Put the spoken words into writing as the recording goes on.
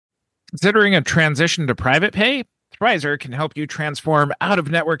Considering a transition to private pay? Thrizer can help you transform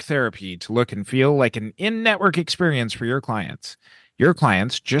out-of-network therapy to look and feel like an in-network experience for your clients. Your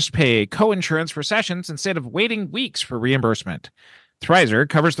clients just pay co-insurance for sessions instead of waiting weeks for reimbursement. Thrizer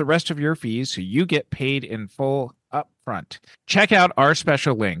covers the rest of your fees so you get paid in full upfront. Check out our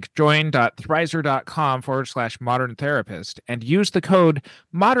special link, join.thrizer.com/modern therapist, and use the code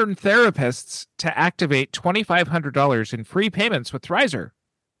modern therapists to activate $2,500 in free payments with Thrizer.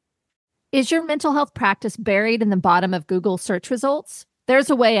 Is your mental health practice buried in the bottom of Google search results? There's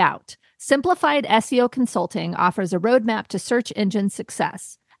a way out. Simplified SEO Consulting offers a roadmap to search engine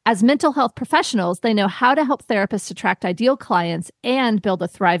success. As mental health professionals, they know how to help therapists attract ideal clients and build a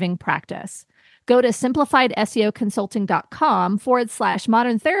thriving practice. Go to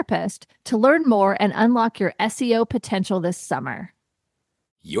simplifiedseoconsulting.com/modern therapist to learn more and unlock your SEO potential this summer.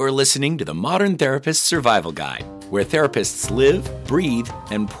 You're listening to the Modern Therapist Survival Guide, where therapists live, breathe,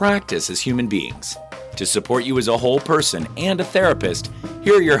 and practice as human beings. To support you as a whole person and a therapist,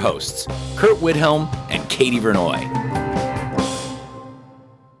 here are your hosts, Kurt Widhelm and Katie Vernoy.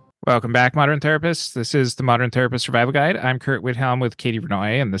 Welcome back, Modern Therapists. This is the Modern Therapist Survival Guide. I'm Kurt Widhelm with Katie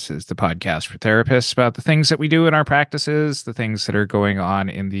Vernoy, and this is the podcast for therapists about the things that we do in our practices, the things that are going on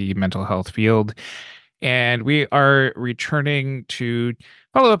in the mental health field. And we are returning to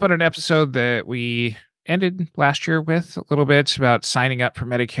follow up on an episode that we ended last year with a little bit about signing up for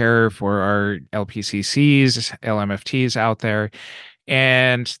Medicare for our LPCCs, LMFTs out there.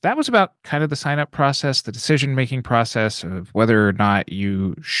 And that was about kind of the sign up process, the decision-making process of whether or not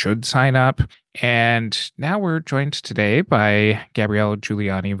you should sign up. And now we're joined today by Gabrielle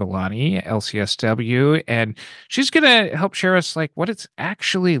Juliano-Villani, LCSW, and she's going to help share us like what it's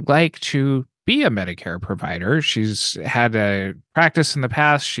actually like to be a Medicare provider. She's had a practice in the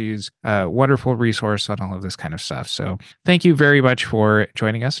past. She's a wonderful resource on all of this kind of stuff. So thank you very much for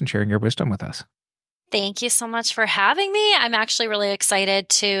joining us and sharing your wisdom with us. Thank you so much for having me. I'm actually really excited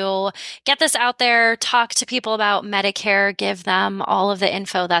to get this out there, talk to people about Medicare, give them all of the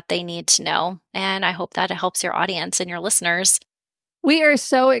info that they need to know. And I hope that it helps your audience and your listeners. We are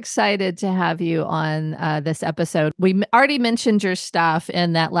so excited to have you on this episode. We already mentioned your stuff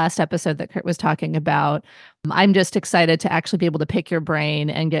in that last episode that Kurt was talking about. I'm just excited to actually be able to pick your brain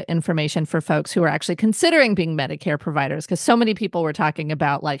and get information for folks who are actually considering being Medicare providers, because so many people were talking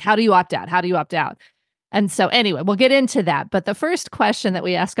about, like, how do you opt out? How do you opt out? And so anyway, we'll get into that. But the first question that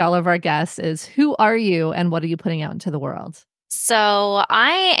we ask all of our guests is, who are you and what are you putting out into the world? So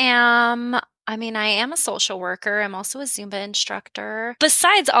I am a social worker. I'm also a Zumba instructor.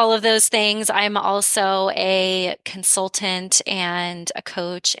 Besides all of those things, I'm also a consultant and a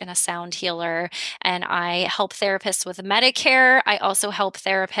coach and a sound healer. And I help therapists with Medicare. I also help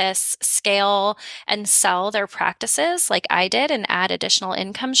therapists scale and sell their practices like I did and add additional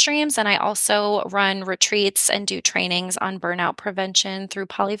income streams. And I also run retreats and do trainings on burnout prevention through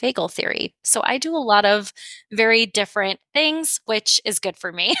polyvagal theory. So I do a lot of very different things, which is good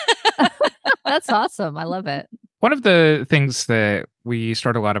for me. That's awesome. I love it. One of the things that we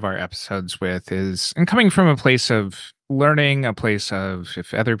start a lot of our episodes with is, and coming from a place of learning, a place of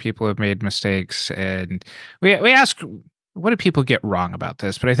if other people have made mistakes, and we ask, what do people get wrong about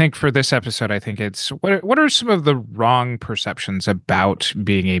this? But I think for this episode, I think it's, what are some of the wrong perceptions about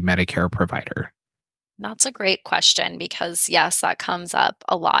being a Medicare provider? That's a great question because, yes, that comes up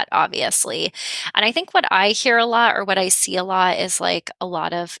a lot, obviously. And I think what I hear a lot or what I see a lot is like a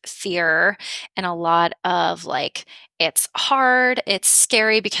lot of fear and a lot of like, it's hard, it's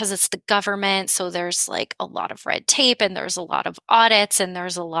scary because it's the government. So there's like a lot of red tape and there's a lot of audits and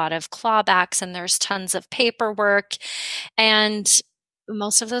there's a lot of clawbacks and there's tons of paperwork. And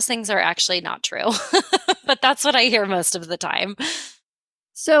most of those things are actually not true. But that's what I hear most of the time.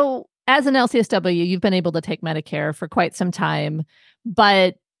 So as an LCSW, you've been able to take Medicare for quite some time,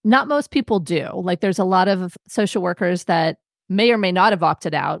 but not most people do. Like there's a lot of social workers that may or may not have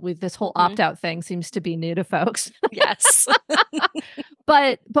opted out. This whole opt-out thing seems to be new to folks. Yes.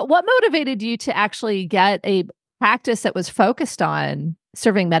 But what motivated you to actually get a practice that was focused on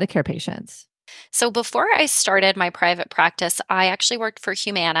serving Medicare patients? So before I started my private practice, I actually worked for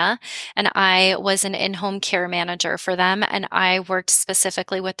Humana and I was an in-home care manager for them. And I worked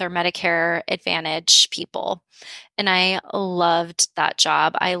specifically with their Medicare Advantage people. And I loved that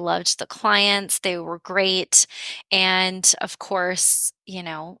job. I loved the clients. They were great. And of course,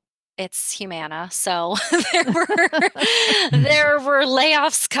 it's Humana. So there were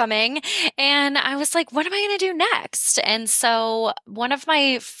layoffs coming and I was like, what am I going to do next? And so one of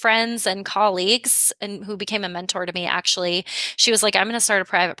my friends and colleagues and who became a mentor to me, actually, she was like, I'm going to start a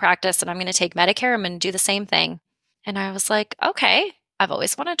private practice and I'm going to take Medicare. I'm going to do the same thing. And I was like, okay, I've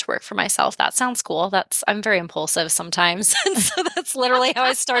always wanted to work for myself. That sounds cool. I'm very impulsive sometimes. And so that's literally how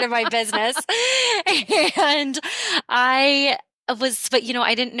I started my business. And but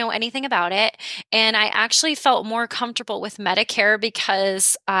I didn't know anything about it. And I actually felt more comfortable with Medicare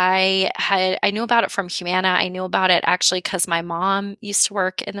because I knew about it from Humana. I knew about it actually because my mom used to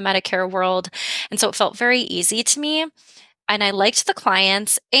work in the Medicare world. And so it felt very easy to me. And I liked the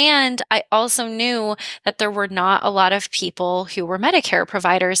clients. And I also knew that there were not a lot of people who were Medicare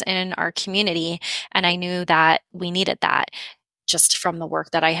providers in our community. And I knew that we needed that. Just from the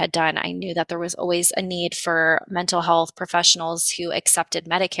work that I had done, I knew that there was always a need for mental health professionals who accepted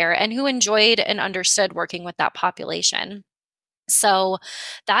Medicare and who enjoyed and understood working with that population. So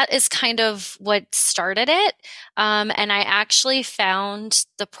that is kind of what started it. And I actually found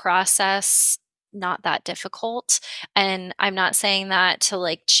the process not that difficult. And I'm not saying that to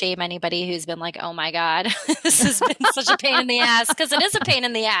like shame anybody who's been like, oh my God, this has been such a pain in the ass, because it is a pain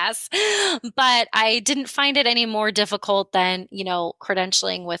in the ass. But I didn't find it any more difficult than,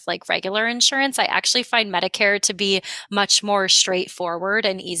 credentialing with like regular insurance. I actually find Medicare to be much more straightforward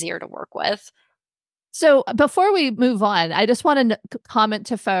and easier to work with. So before we move on, I just want to comment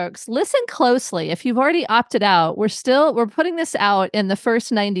to folks, listen closely. If you've already opted out, we're putting this out in the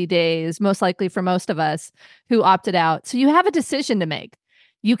first 90 days, most likely for most of us who opted out. So you have a decision to make.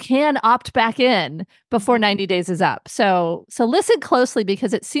 You can opt back in before 90 days is up. So listen closely,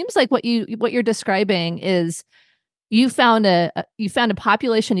 because it seems like what you're describing is you found a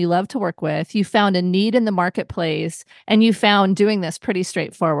population you love to work with. You found a need in the marketplace, and you found doing this pretty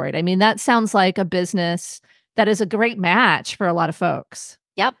straightforward. I mean, that sounds like a business that is a great match for a lot of folks.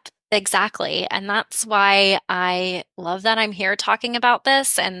 Yep, exactly. And that's why I love that I'm here talking about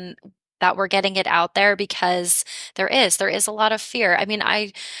this and that we're getting it out there, because there is a lot of fear. I mean,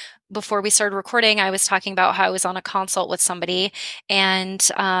 before we started recording, I was talking about how I was on a consult with somebody, and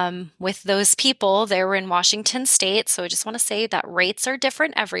with those people, they were in Washington State. So I just want to say that rates are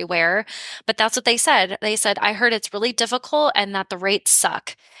different everywhere, but that's what they said. They said, I heard it's really difficult and that the rates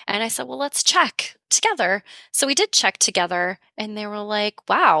suck. And I said, well, let's check together. So we did check together, and they were like,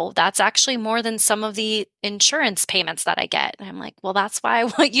 wow, that's actually more than some of the insurance payments that I get. And I'm like, well, that's why I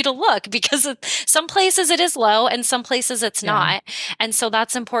want you to look, because some places it is low and some places it's not. And so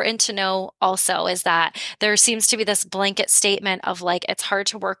that's important to know also, is that there seems to be this blanket statement of like, it's hard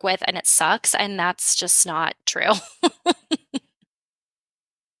to work with and it sucks. And that's just not true.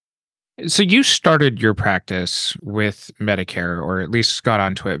 So you started your practice with Medicare, or at least got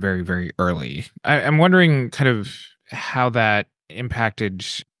onto it very, very early. I'm wondering kind of how that impacted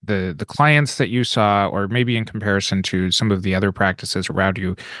the clients that you saw, or maybe in comparison to some of the other practices around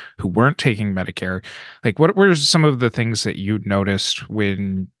you who weren't taking Medicare. Like, what were some of the things that you noticed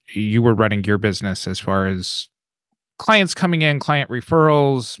when you were running your business, as far as clients coming in, client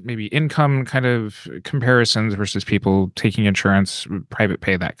referrals, maybe income kind of comparisons versus people taking insurance, private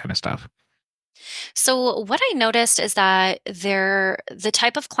pay, that kind of stuff? So what I noticed is that the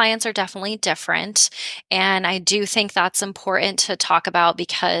type of clients are definitely different. And I do think that's important to talk about,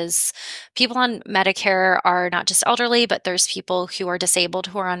 because people on Medicare are not just elderly, but there's people who are disabled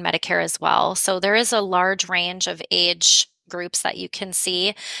who are on Medicare as well. So there is a large range of age groups that you can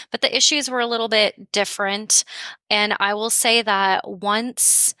see, but the issues were a little bit different. And I will say that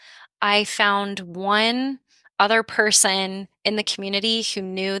once I found one other person in the community who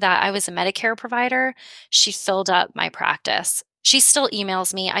knew that I was a Medicare provider, she filled up my practice. She still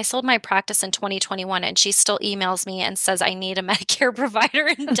emails me. I sold my practice in 2021, and she still emails me and says, I need a Medicare provider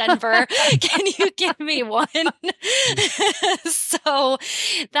in Denver. Can you give me one? So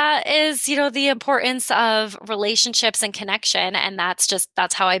that is, the importance of relationships and connection. And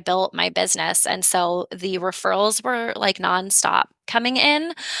that's how I built my business. And so the referrals were like nonstop coming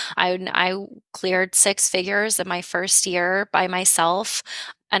in. I cleared 6 figures in my first year by myself.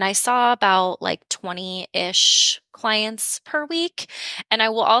 And I saw about like 20-ish clients per week. And I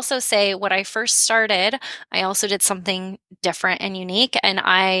will also say, when I first started, I also did something different and unique. And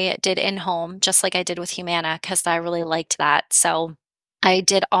I did in-home, just like I did with Humana, because I really liked that. So I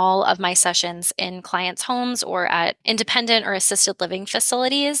did all of my sessions in clients' homes or at independent or assisted living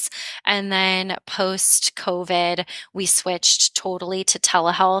facilities. And then post-COVID, we switched totally to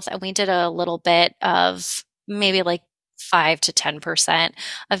telehealth, and we did a little bit of maybe like 5 to 10%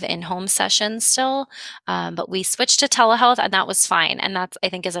 of in-home sessions still. But we switched to telehealth, and that was fine. And that's, I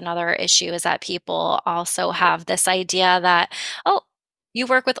think, is another issue, is that people also have this idea that, oh, you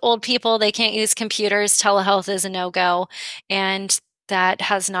work with old people, they can't use computers, telehealth is a no-go. And that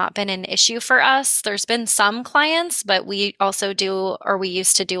has not been an issue for us. There's been some clients, but we also do, or we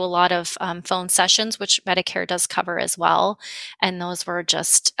used to do a lot of phone sessions, which Medicare does cover as well. And those were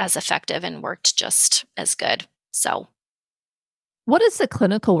just as effective and worked just as good. So what does the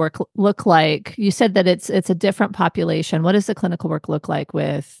clinical work look like? You said that it's a different population. What does the clinical work look like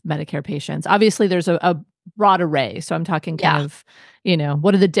with Medicare patients? Obviously, there's a broad array. So I'm talking kind of,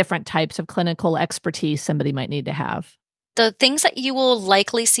 what are the different types of clinical expertise somebody might need to have? The things that you will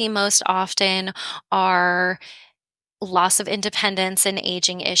likely see most often are loss of independence and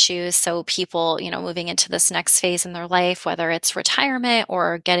aging issues. So people, moving into this next phase in their life, whether it's retirement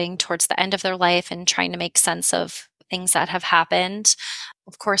or getting towards the end of their life and trying to make sense of things that have happened.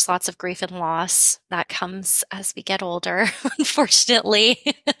 Of course, lots of grief and loss that comes as we get older, unfortunately.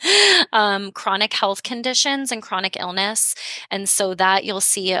 Chronic health conditions and chronic illness. And so that you'll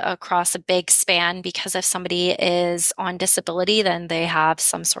see across a big span, because if somebody is on disability, then they have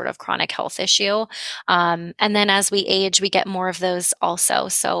some sort of chronic health issue. And then as we age, we get more of those also.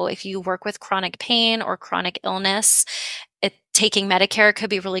 So if you work with chronic pain or chronic illness, taking Medicare could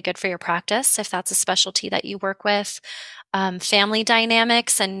be really good for your practice if that's a specialty that you work with. Family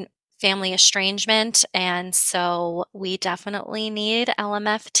dynamics and family estrangement. And so we definitely need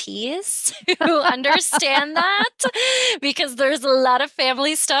LMFTs who understand that, because there's a lot of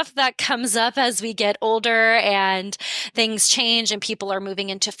family stuff that comes up as we get older and things change and people are moving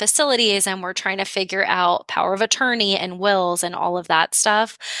into facilities and we're trying to figure out power of attorney and wills and all of that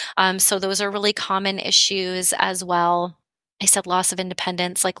stuff. So those are really common issues as well. I said loss of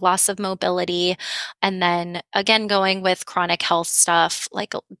independence, like loss of mobility. And then again, going with chronic health stuff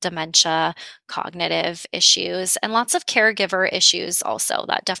like dementia, cognitive issues, and lots of caregiver issues also.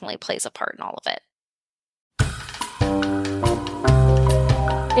 That definitely plays a part in all of it.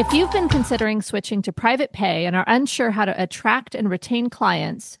 If you've been considering switching to private pay and are unsure how to attract and retain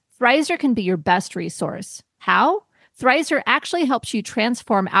clients, Thrizer can be your best resource. How? Thrizer actually helps you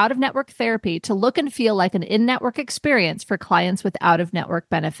transform out-of-network therapy to look and feel like an in-network experience for clients with out-of-network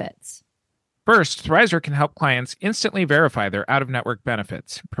benefits. First, Thrizer can help clients instantly verify their out-of-network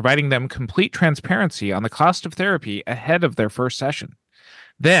benefits, providing them complete transparency on the cost of therapy ahead of their first session.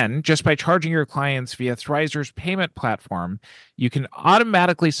 Then, just by charging your clients via Thrizer's payment platform, you can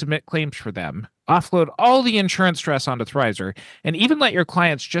automatically submit claims for them, offload all the insurance stress onto Thrizer, and even let your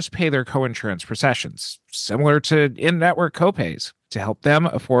clients just pay their coinsurance for sessions, similar to in-network copays, to help them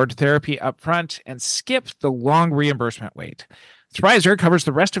afford therapy upfront and skip the long reimbursement wait. Thrizer covers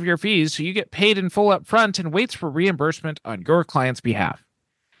the rest of your fees, so you get paid in full upfront and waits for reimbursement on your client's behalf.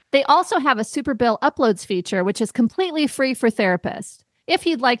 They also have a super bill uploads feature, which is completely free for therapists. If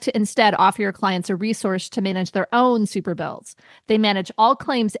you'd like to instead offer your clients a resource to manage their own super bills, they manage all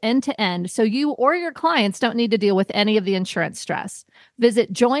claims end to end, so you or your clients don't need to deal with any of the insurance stress.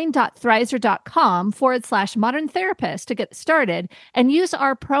 Visit join.thrizer.com/modern therapist to get started and use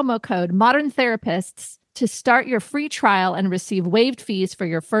our promo code modern therapists to start your free trial and receive waived fees for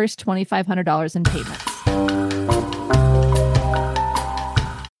your first $2,500 in payments.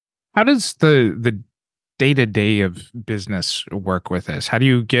 How does the day-to-day of business work with this? How do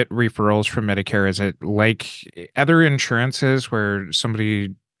you get referrals from Medicare? Is it like other insurances where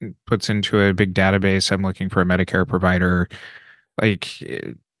somebody puts into a big database, I'm looking for a Medicare provider? Like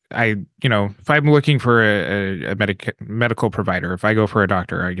if I'm looking for a medical provider, if I go for a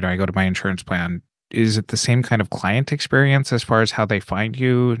doctor, I go to my insurance plan. Is it the same kind of client experience as far as how they find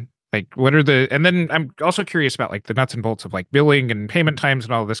you? Like, what are and then I'm also curious about like the nuts and bolts of like billing and payment times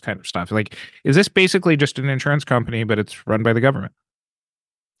and all this kind of stuff. Like, is this basically just an insurance company, but it's run by the government?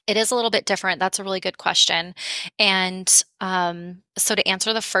 It is a little bit different. That's a really good question. And so to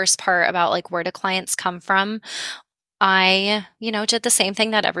answer the first part about like where do clients come from, I, did the same thing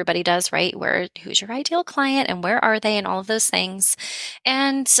that everybody does, right? Who's your ideal client and where are they and all of those things.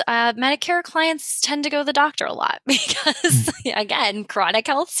 And Medicare clients tend to go to the doctor a lot because, again, chronic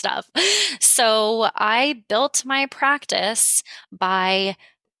health stuff. So I built my practice by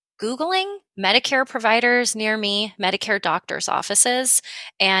Googling Medicare providers near me, Medicare doctors' offices,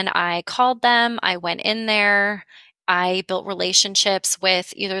 and I called them. I went in there. I built relationships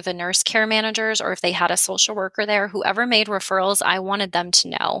with either the nurse care managers or if they had a social worker there, whoever made referrals, I wanted them to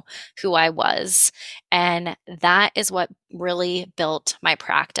know who I was. And that is what really built my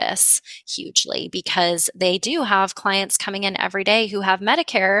practice hugely, because they do have clients coming in every day who have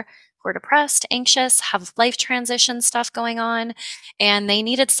Medicare, who are depressed, anxious, have life transition stuff going on, and they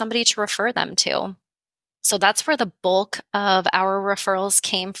needed somebody to refer them to. So that's where the bulk of our referrals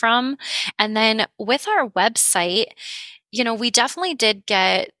came from. And then with our website, we definitely did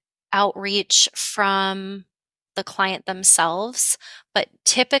get outreach from the the client themselves, but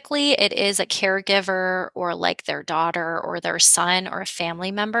typically it is a caregiver or like their daughter or their son or a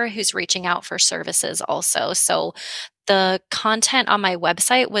family member who's reaching out for services also. So the content on my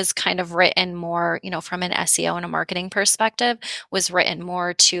website was kind of written more, from an SEO and a marketing perspective, was written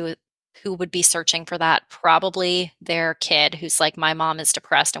more to who would be searching for that. Probably their kid who's like, my mom is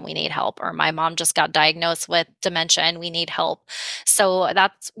depressed and we need help, or my mom just got diagnosed with dementia and we need help. So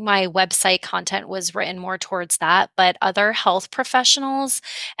that's my website content was written more towards that. But other health professionals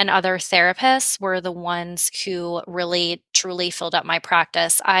and other therapists were the ones who really truly filled up my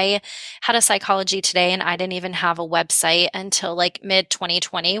practice. I had a Psychology Today and I didn't even have a website until like mid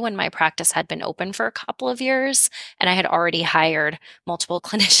 2020 when my practice had been open for a couple of years and I had already hired multiple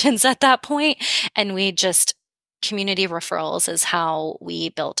clinicians at that point, and we just community referrals is how we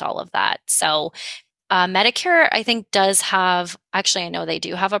built all of that. So Medicare, I think, does have, actually, I know they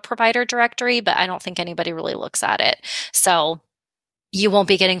do have a provider directory, but I don't think anybody really looks at it. So you won't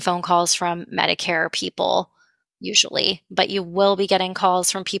be getting phone calls from Medicare people usually, but you will be getting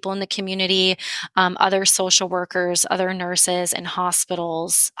calls from people in the community, other social workers, other nurses in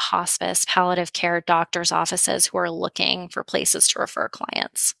hospitals, hospice, palliative care, doctors' offices who are looking for places to refer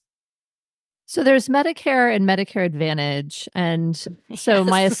clients. So there's Medicare and Medicare Advantage. And so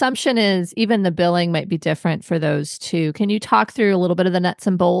my assumption is even the billing might be different for those two. Can you talk through a little bit of the nuts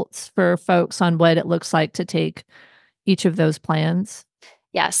and bolts for folks on what it looks like to take each of those plans?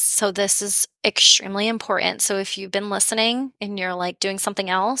 Yes. So this is extremely important. So if you've been listening and you're like doing something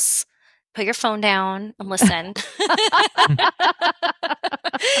else, put your phone down and listen.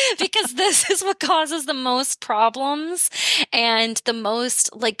 Because this is what causes the most problems and the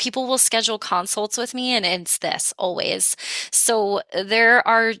most, like, people will schedule consults with me and it's this always. So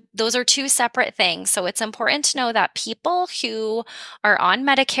those are two separate things. So it's important to know that people who are on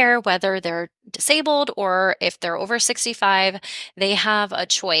Medicare, whether they're disabled or if they're over 65, they have a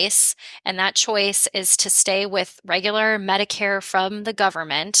choice. And that choice is to stay with regular Medicare from the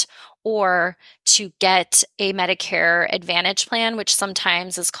government or to get a Medicare Advantage plan, which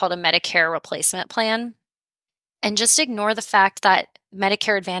sometimes is called a Medicare replacement plan. And just ignore the fact that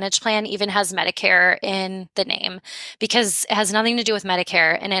Medicare Advantage plan even has Medicare in the name, because it has nothing to do with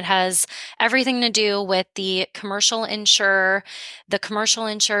Medicare and it has everything to do with the commercial insurer. The commercial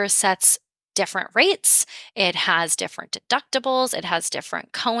insurer sets different rates. It has different deductibles. It has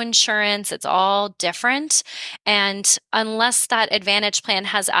different coinsurance. It's all different. And unless that Advantage plan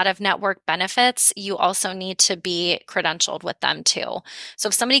has out-of-network benefits, you also need to be credentialed with them too. So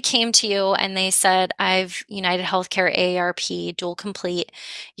if somebody came to you and they said, I've United Healthcare AARP dual complete,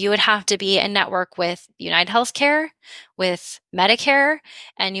 you would have to be in network with United Healthcare, with Medicare,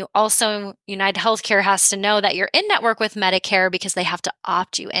 and United Healthcare has to know that you're in network with Medicare because they have to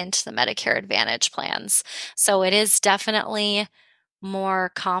opt you into the Medicare Advantage plans. So it is definitely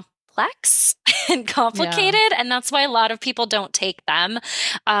more complex and complicated, and that's why a lot of people don't take them.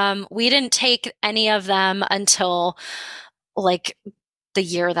 We didn't take any of them until like the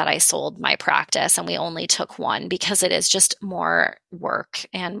year that I sold my practice, and we only took one because it is just more work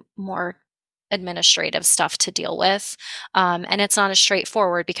and more administrative stuff to deal with. And it's not as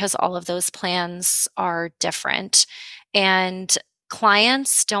straightforward because all of those plans are different. And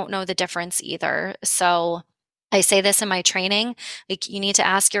clients don't know the difference either. So I say this in my training, like, you need to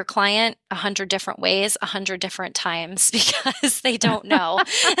ask your client 100 different ways, 100 different times, because they don't know.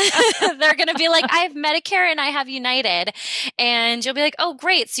 They're going to be like, I have Medicare and I have United. And you'll be like, oh,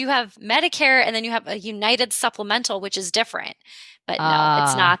 great. So you have Medicare and then you have a United supplemental, which is different. But no,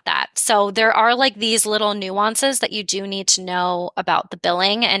 it's not that. So there are like these little nuances that you do need to know about the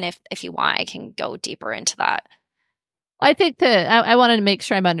billing. And if you want, I can go deeper into that. I think that I wanted to make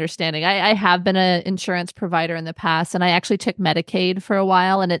sure I'm understanding. I have been an insurance provider in the past, and I actually took Medicaid for a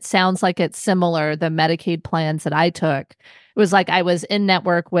while, and it sounds like it's similar. The Medicaid plans that I took, it was like I was in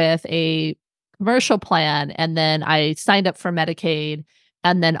network with a commercial plan, and then I signed up for Medicaid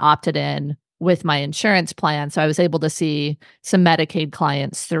and then opted in with my insurance plan. So I was able to see some Medicaid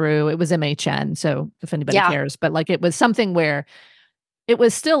clients through. It was MHN, so if anybody cares, but like it was something where it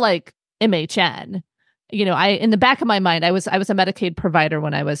was still like MHN. In the back of my mind, I was a Medicaid provider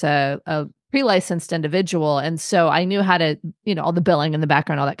when I was a pre-licensed individual. And so I knew how to, all the billing in the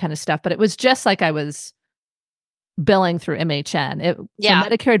background, all that kind of stuff. But it was just like I was billing through MHN. So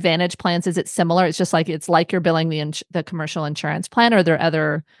Medicare Advantage plans, is it similar? It's just like, it's like you're billing the commercial insurance plan, or are there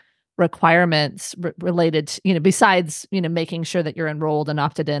other requirements related, besides, making sure that you're enrolled and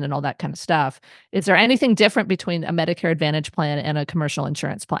opted in and all that kind of stuff? Is there anything different between a Medicare Advantage plan and a commercial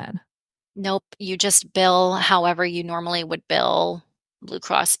insurance plan? Nope. You just bill however you normally would bill Blue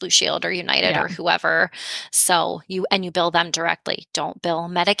Cross Blue Shield or United or whoever. So you bill them directly. Don't bill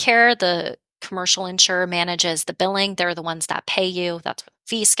Medicare. The commercial insurer manages the billing. They're the ones that pay you. That's where the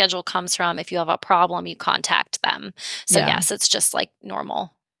fee schedule comes from. If you have a problem, you contact them. So yes, it's just like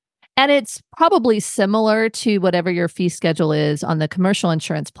normal. And it's probably similar to whatever your fee schedule is on the commercial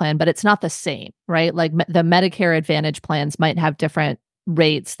insurance plan, but it's not the same, right? Like the Medicare Advantage plans might have different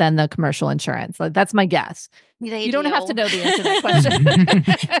rates than the commercial insurance. Like, that's my guess. You don't have to know the answer to that question.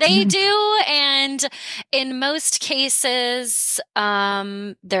 They do. And in most cases,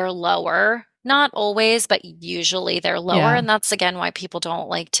 they're lower. Not always, but usually they're lower. And that's, again, why people don't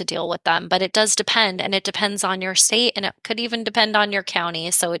like to deal with them. But it does depend. And it depends on your state. And it could even depend on your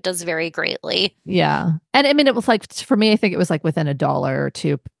county. So it does vary greatly. Yeah. And I mean, it was like, for me, I think it was like within $1 or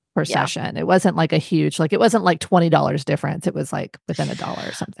 $2 per session. It wasn't like a huge, like, it wasn't like $20 difference. It was like within $1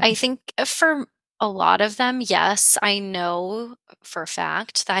 or something. I think for a lot of them, yes. I know for a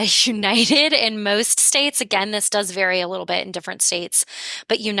fact that United in most states, again, this does vary a little bit in different states,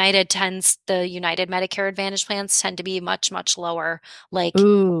 but the United Medicare Advantage plans tend to be much, much lower, like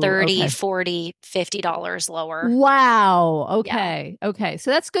 $30, $40, $50 lower. Wow. Okay. Yeah. Okay.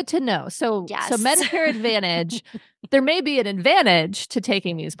 So that's good to know. So Medicare Advantage, there may be an advantage to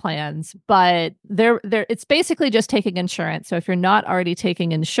taking these plans, but it's basically just taking insurance. So if you're not already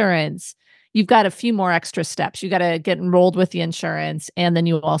taking insurance, you've got a few more extra steps. You got to get enrolled with the insurance, and then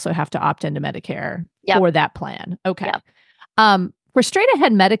you also have to opt into Medicare for that plan. Okay. For straight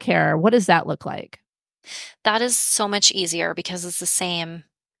ahead Medicare, what does that look like? That is so much easier because it's the same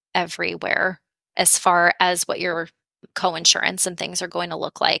everywhere as far as what your co-insurance and things are going to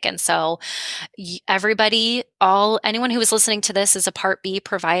look like. And so anyone who is listening to this is a Part B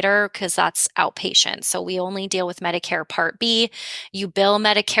provider because that's outpatient. So we only deal with Medicare Part B. You bill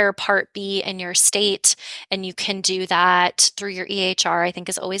Medicare Part B in your state, and you can do that through your EHR, I think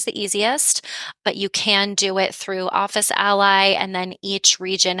is always the easiest, but you can do it through Office Ally, and then each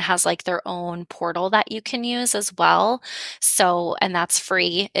region has like their own portal that you can use as well. So, and that's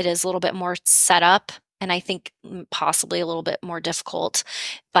free. It is a little bit more set up, and I think possibly a little bit more difficult,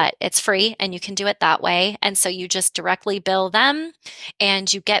 but it's free and you can do it that way. And so you just directly bill them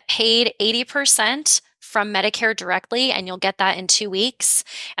and you get paid 80% from Medicare directly, and you'll get that in 2 weeks.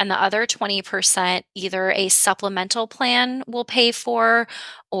 And the other 20%, either a supplemental plan will pay for,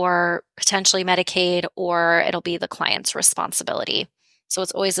 or potentially Medicaid, or it'll be the client's responsibility. So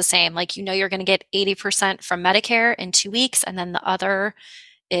it's always the same. Like, you're going to get 80% from Medicare in 2 weeks, and then the other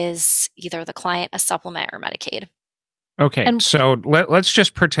is either the client, a supplement, or Medicaid. Okay, so let's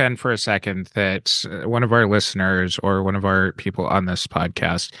just pretend for a second that one of our listeners or one of our people on this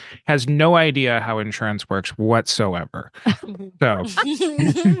podcast has no idea how insurance works whatsoever. So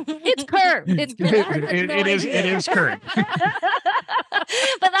it's Kurt. It is Kurt.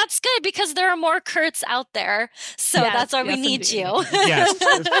 But that's good because there are more Kurts out there. So that's why we need you. Yes.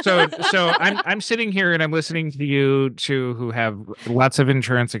 So I'm sitting here and I'm listening to you two who have lots of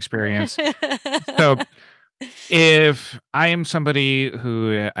insurance experience. So if I am somebody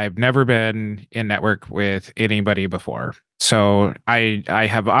who I've never been in network with anybody before, so I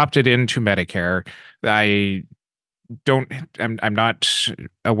have opted into Medicare. I'm not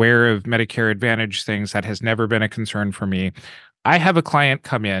aware of Medicare Advantage things. That has never been a concern for me. I have a client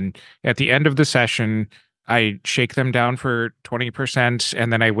come in at the end of the session. I shake them down for 20%,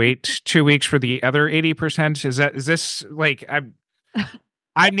 and then I wait 2 weeks for the other 80%. Is this like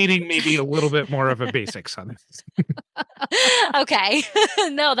I'm needing maybe a little bit more of a basics on this. Okay.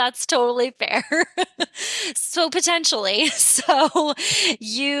 No, that's totally fair. So potentially. So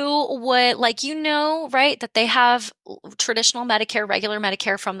you would right, that they have traditional Medicare, regular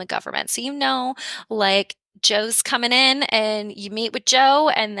Medicare from the government. So like Joe's coming in and you meet with Joe,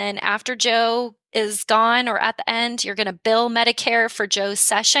 and then after Joe is gone or at the end, you're going to bill Medicare for Joe's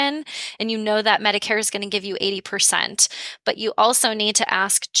session, and that Medicare is going to give you 80%. But you also need to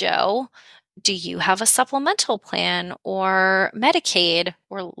ask Joe, do you have a supplemental plan or Medicaid?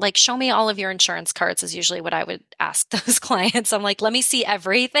 Or show me all of your insurance cards is usually what I would ask those clients. I'm like, let me see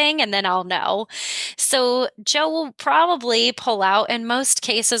everything and then I'll know. So Joe will probably pull out, in most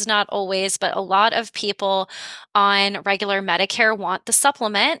cases, not always, but a lot of people on regular Medicare want the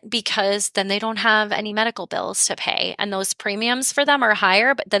supplement because then they don't have any medical bills to pay. And those premiums for them are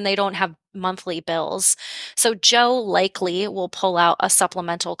higher, but then they don't have monthly bills. So Joe likely will pull out a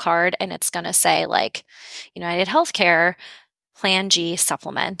supplemental card, and it's going to say United Healthcare Plan G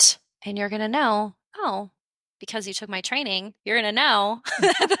supplement. And you're going to know, because you took my training, you're going to know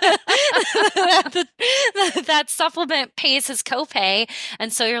that supplement pays his copay.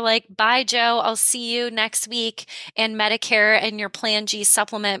 And so you're like, bye, Joe. I'll see you next week. And Medicare and your Plan G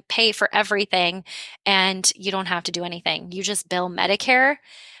supplement pay for everything. And you don't have to do anything. You just bill Medicare.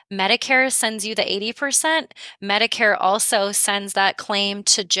 Medicare sends you the 80%. Medicare also sends that claim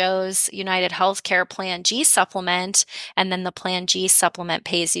to Joe's United Healthcare Plan G supplement, and then the Plan G supplement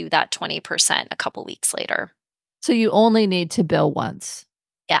pays you that 20% a couple weeks later. So you only need to bill once?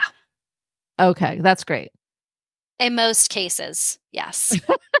 Yeah. Okay, that's great. In most cases, yes.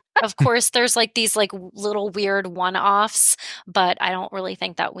 Of course, there's like these like little weird one-offs, but I don't really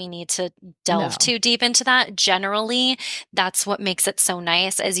think that we need to delve too deep into that. Generally, that's what makes it so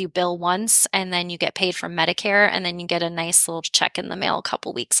nice, as you bill once and then you get paid from Medicare, and then you get a nice little check in the mail a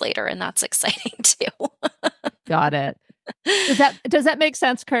couple weeks later, and that's exciting too. Got it. Does that make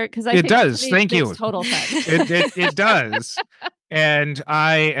sense, Kurt? Because it does. Thank you. Total sense. It does. And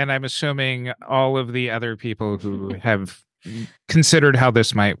I'm assuming all of the other people who have considered how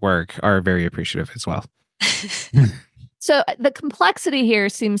this might work are very appreciative as well. So the complexity here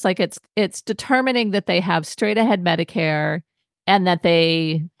seems like it's determining that they have straight ahead Medicare and that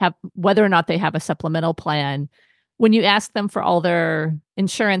they have, whether or not they have a supplemental plan. When you ask them for all their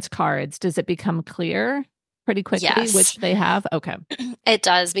insurance cards, does it become clear pretty quickly which they have? Okay. It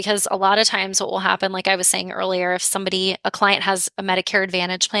does, because a lot of times what will happen, like I was saying earlier, if a client has a Medicare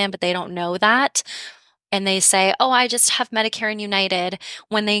Advantage plan, but they don't know that, and they say, oh, I just have Medicare and United.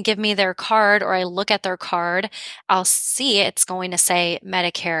 When they give me their card or I look at their card, I'll see it's going to say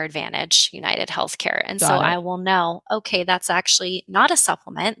Medicare Advantage, United Healthcare. And so I will know, okay, that's actually not a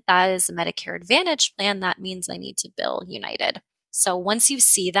supplement. That is a Medicare Advantage plan. That means I need to bill United. So once you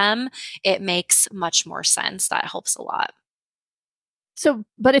see them, it makes much more sense. That helps a lot. So,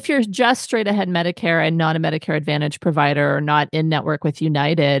 but if you're just straight ahead Medicare and not a Medicare Advantage provider or not in network with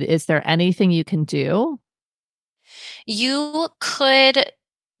United, is there anything you can do? You could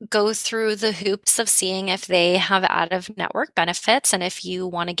go through the hoops of seeing if they have out-of-network benefits. And if you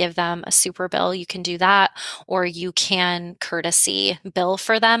want to give them a super bill, you can do that, or you can courtesy bill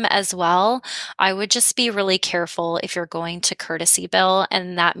for them as well. I would just be really careful if you're going to courtesy bill,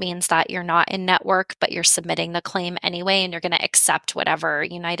 and that means that you're not in network, but you're submitting the claim anyway, and you're going to accept whatever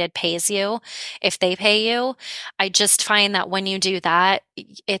United pays you if they pay you. I just find that when you do that,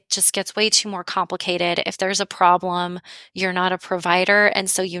 it just gets way too more complicated. If there's a problem, you're not a provider, and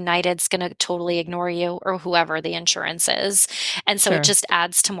so United's going to totally ignore you, or whoever the insurance is. And so it just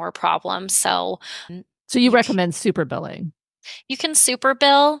adds to more problems. So you recommend super billing? You can super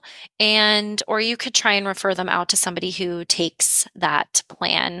bill, or you could try and refer them out to somebody who takes that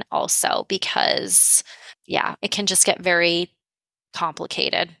plan also, because it can just get very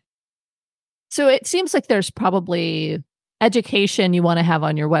complicated. So it seems like there's probably education you want to have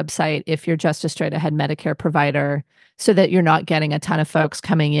on your website if you're just a straight ahead Medicare provider, so that you're not getting a ton of folks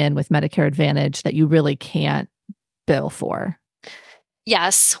coming in with Medicare Advantage that you really can't bill for.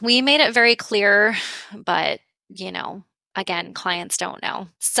 Yes, we made it very clear, but again, clients don't know.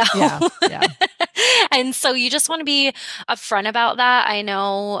 So yeah. And so you just want to be upfront about that. I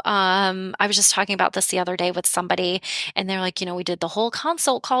know I was just talking about this the other day with somebody, and they're like, we did the whole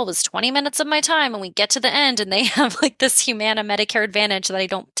consult call, it was 20 minutes of my time, and we get to the end and they have like this Humana Medicare Advantage that I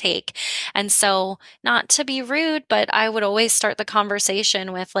don't take. And so, not to be rude, but I would always start the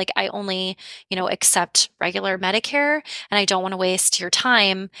conversation with like, I only, accept regular Medicare, and I don't want to waste your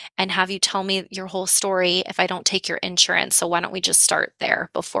time and have you tell me your whole story if I don't take your insurance. So why don't we just start there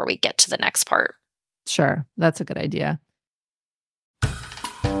before we get to the next part? Sure. That's a good idea.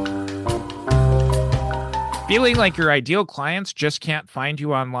 Feeling like your ideal clients just can't find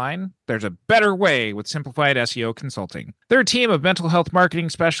you online? There's a better way with Simplified SEO Consulting. They're a team of mental health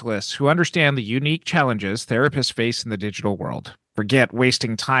marketing specialists who understand the unique challenges therapists face in the digital world. Forget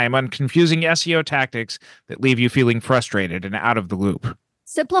wasting time on confusing SEO tactics that leave you feeling frustrated and out of the loop.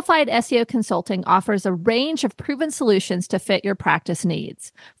 Simplified SEO Consulting offers a range of proven solutions to fit your practice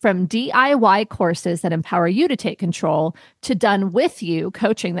needs, from DIY courses that empower you to take control, to done with you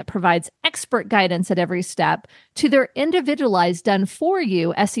coaching that provides expert guidance at every step, to their individualized done for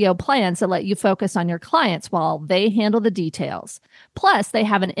you SEO plans that let you focus on your clients while they handle the details. Plus, they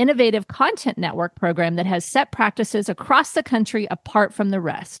have an innovative content network program that has set practices across the country apart from the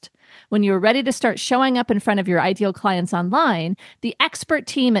rest. When you're ready to start showing up in front of your ideal clients online, the expert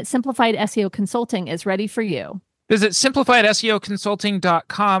team at Simplified SEO Consulting is ready for you. Visit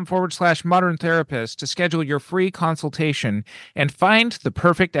simplifiedseoconsulting.com/modern therapist to schedule your free consultation and find the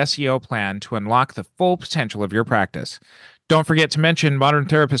perfect SEO plan to unlock the full potential of your practice. Don't forget to mention Modern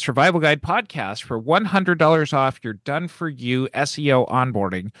Therapist Survival Guide podcast for $100 off your done-for-you SEO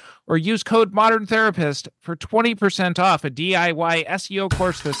onboarding, or use code Modern Therapist for 20% off a DIY SEO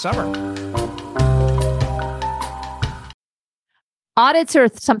course this summer. Audits are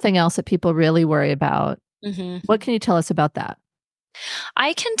something else that people really worry about. Mm-hmm. What can you tell us about that?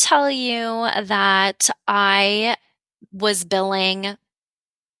 I can tell you that I was billing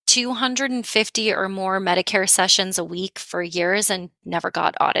 250 or more Medicare sessions a week for years and never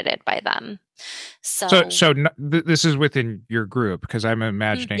got audited by them. So This is within your group, because I'm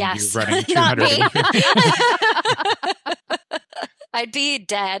imagining yes. you running Not me. 250. I'd be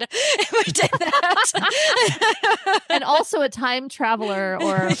dead if I did that. And also a time traveler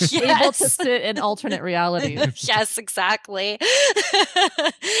or able to sit in alternate realities. Yes, exactly.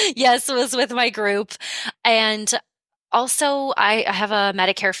 Yes, it was with my group. And also, I have a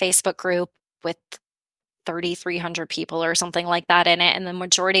Medicare Facebook group with 3,300 people or something like that in it. And the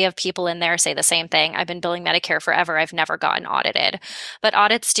majority of people in there say the same thing. I've been billing Medicare forever. I've never gotten audited. But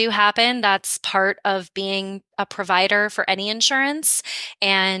audits do happen. That's part of being a provider for any insurance.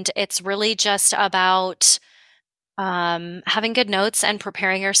 And it's really just about having good notes and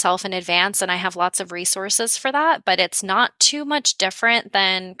preparing yourself in advance. And I have lots of resources for that, but it's not too much different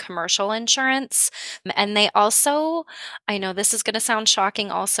than commercial insurance. And they also, I know this is going to sound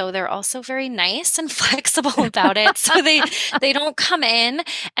shocking also, they're also very nice and flexible about it. So they don't come in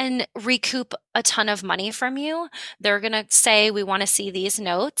and recoup a ton of money from you. They're going to say, we want to see these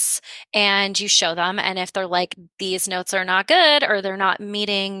notes, and you show them. And if they're like, these notes are not good, or they're not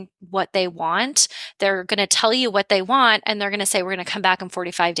meeting what they want, they're going to tell you what they want, and they're going to say, we're going to come back in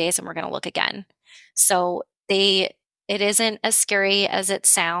 45 days and we're going to look again. So it isn't as scary as it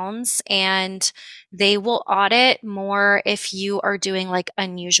sounds, and they will audit more if you are doing like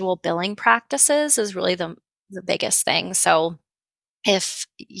unusual billing practices is really the biggest thing. So if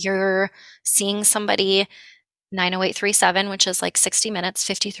you're seeing somebody 90837, which is like 60 minutes,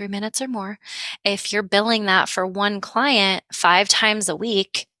 53 minutes or more, if you're billing that for one client 5 times a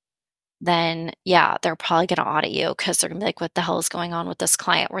week, then yeah, they're probably going to audit you, because they're going to be like, what the hell is going on with this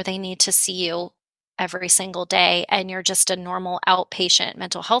client where they need to see you every single day, and you're just a normal outpatient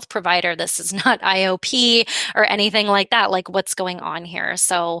mental health provider. This is not IOP or anything like that. Like, what's going on here?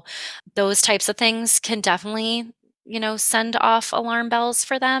 So those types of things can definitely, send off alarm bells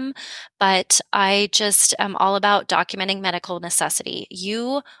for them. But I just am all about documenting medical necessity.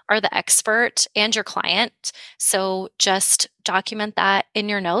 You are the expert and your client. So just document that in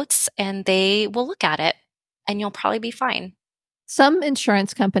your notes, and they will look at it, and you'll probably be fine. Some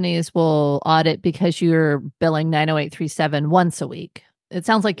insurance companies will audit because you're billing 90837 once a week. It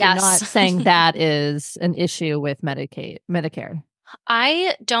sounds like you're not saying that is an issue with Medicare.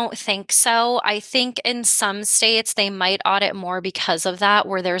 I don't think so. I think in some states they might audit more because of that,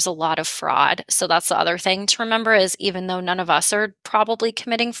 where there's a lot of fraud. So that's the other thing to remember, is even though none of us are probably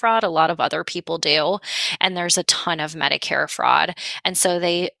committing fraud, a lot of other people do. And there's a ton of Medicare fraud. And so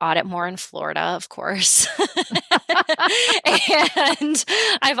they audit more in Florida, of course. And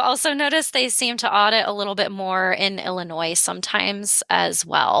I've also noticed they seem to audit a little bit more in Illinois sometimes as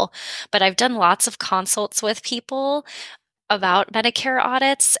well. But I've done lots of consults with people about Medicare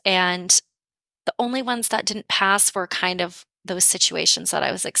audits, and the only ones that didn't pass were kind of those situations that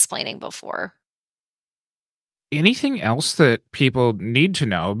I was explaining before. Anything else that people need to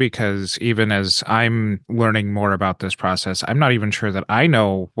know? Because even as I'm learning more about this process, I'm not even sure that I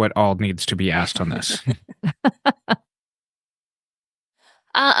know what all needs to be asked on this.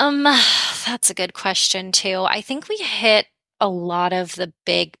 That's a good question too. I think we hit a lot of the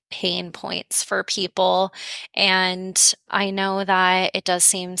big pain points for people. And I know that it does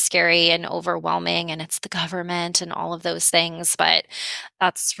seem scary and overwhelming, and it's the government and all of those things, but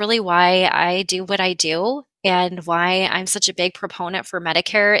that's really why I do what I do. And why I'm such a big proponent for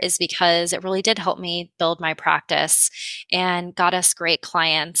Medicare is because it really did help me build my practice and got us great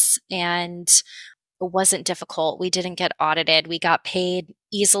clients. And it wasn't difficult. We didn't get audited. We got paid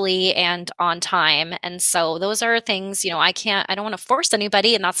easily and on time. And so those are things, I don't want to force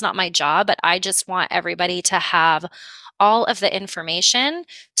anybody, and that's not my job, but I just want everybody to have all of the information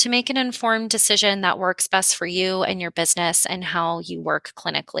to make an informed decision that works best for you and your business and how you work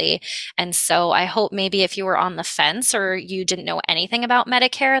clinically. And so I hope maybe if you were on the fence or you didn't know anything about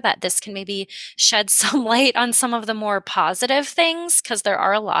Medicare, that this can maybe shed some light on some of the more positive things, because there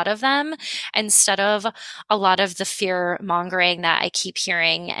are a lot of them, instead of a lot of the fear mongering that I keep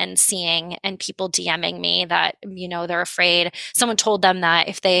hearing and seeing, and people DMing me that, they're afraid. Someone told them that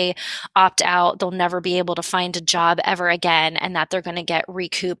if they opt out, they'll never be able to find a job ever again, and that they're going to get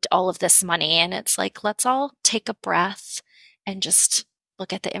recouped all of this money. And it's like, let's all take a breath and just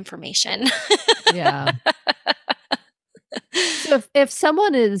look at the information. Yeah. So if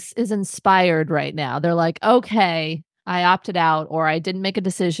someone is inspired right now, they're like, okay, I opted out or I didn't make a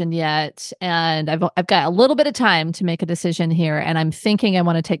decision yet, and I've got a little bit of time to make a decision here, and I'm thinking I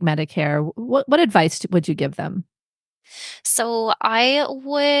want to take Medicare. What advice would you give them? So I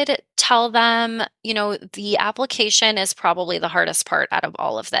would tell them, the application is probably the hardest part out of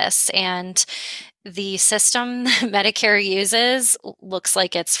all of this. And the system that Medicare uses looks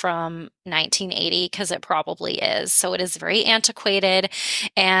like it's from 1980 because it probably is. So it is very antiquated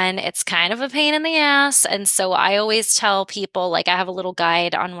and it's kind of a pain in the ass. And so I always tell people, like, I have a little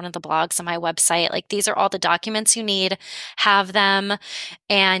guide on one of the blogs on my website, like, these are all the documents you need, have them,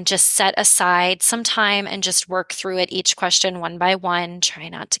 and just set aside some time and just work through it, each question one by one. Try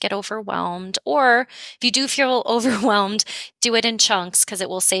not to get overwhelmed. Or if you do feel overwhelmed, do it in chunks because it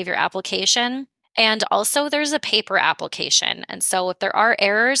will save your application. And also there's a paper application. And so if there are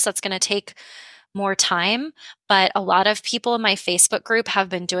errors, that's going to take more time. But a lot of people in my Facebook group have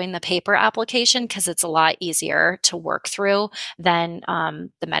been doing the paper application because it's a lot easier to work through than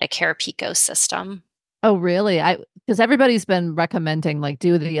the Medicare PICO system. Oh, really? Because everybody's been recommending like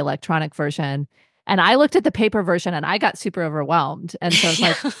do the electronic version. And I looked at the paper version and I got super overwhelmed. And so it's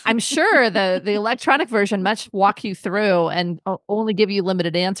like, I'm sure the electronic version must walk you through and only give you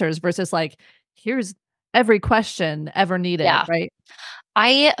limited answers versus like, here's every question ever needed, right?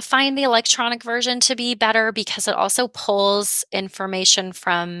 I find the electronic version to be better because it also pulls information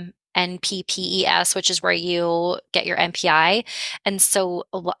from NPPES, which is where you get your MPI. And so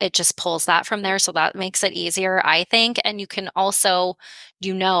it just pulls that from there. So that makes it easier, I think. And you can also,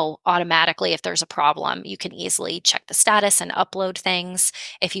 automatically if there's a problem, you can easily check the status and upload things.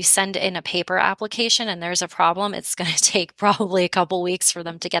 If you send in a paper application and there's a problem, it's going to take probably a couple weeks for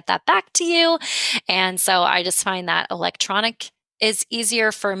them to get that back to you. And so I just find that electronic is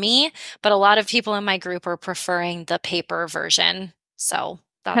easier for me, but a lot of people in my group are preferring the paper version. So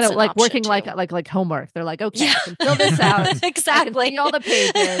that's kind of like working too. like homework. They're like, okay, I can fill this out. Exactly. I can see all the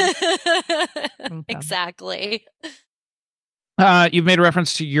pages. Okay. Exactly. You've made a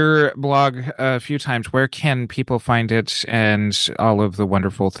reference to your blog a few times. Where can people find it and all of the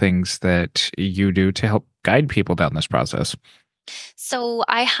wonderful things that you do to help guide people down this process? So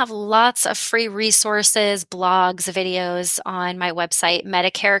I have lots of free resources, blogs, videos on my website,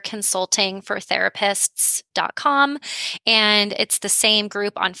 Medicare Consulting for Therapists.com. And it's the same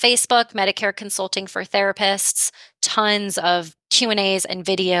group on Facebook, Medicare Consulting for Therapists, tons of Q&As and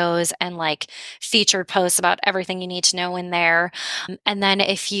videos and like featured posts about everything you need to know in there. And then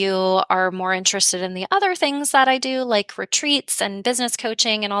if you are more interested in the other things that I do, like retreats and business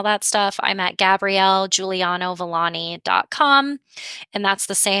coaching and all that stuff, I'm at Gabrielle Juliano-Villani.com. And that's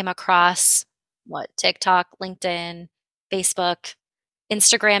the same across TikTok, LinkedIn, Facebook.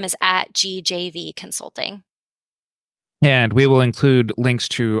 Instagram is at GJV Consulting. And we will include links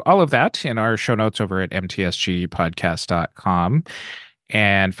to all of that in our show notes over at mtsgpodcast.com.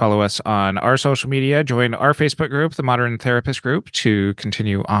 And follow us on our social media. Join our Facebook group, the Modern Therapist Group, to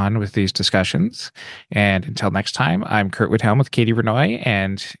continue on with these discussions. And until next time, I'm Kurt Whithelm with Katie Renoy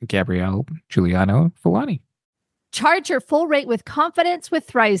and Gabrielle Juliano-Villani. Charge your full rate with confidence with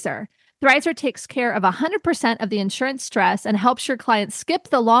Thrizer. Thrizer takes care of 100% of the insurance stress and helps your clients skip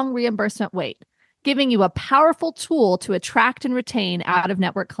the long reimbursement wait, giving you a powerful tool to attract and retain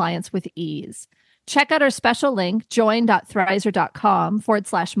out-of-network clients with ease. Check out our special link,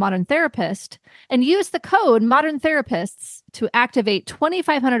 join.thrizer.com/modern therapist, and use the code Modern Therapists to activate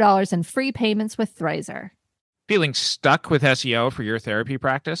 $2,500 in free payments with Thrizer. Feeling stuck with SEO for your therapy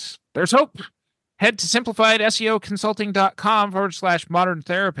practice? There's hope. Head to simplifiedseoconsulting.com/modern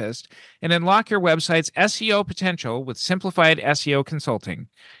therapist and unlock your website's SEO potential with Simplified SEO Consulting.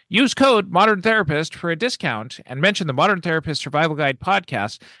 Use code Modern Therapist for a discount and mention the Modern Therapist Survival Guide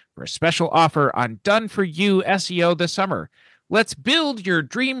podcast for a special offer on Done For You SEO this summer. Let's build your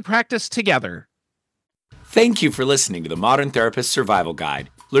dream practice together. Thank you for listening to the Modern Therapist Survival Guide.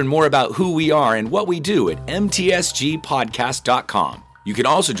 Learn more about who we are and what we do at mtsgpodcast.com. You can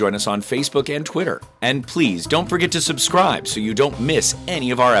also join us on Facebook and Twitter. And please don't forget to subscribe so you don't miss any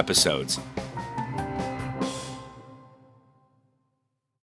of our episodes.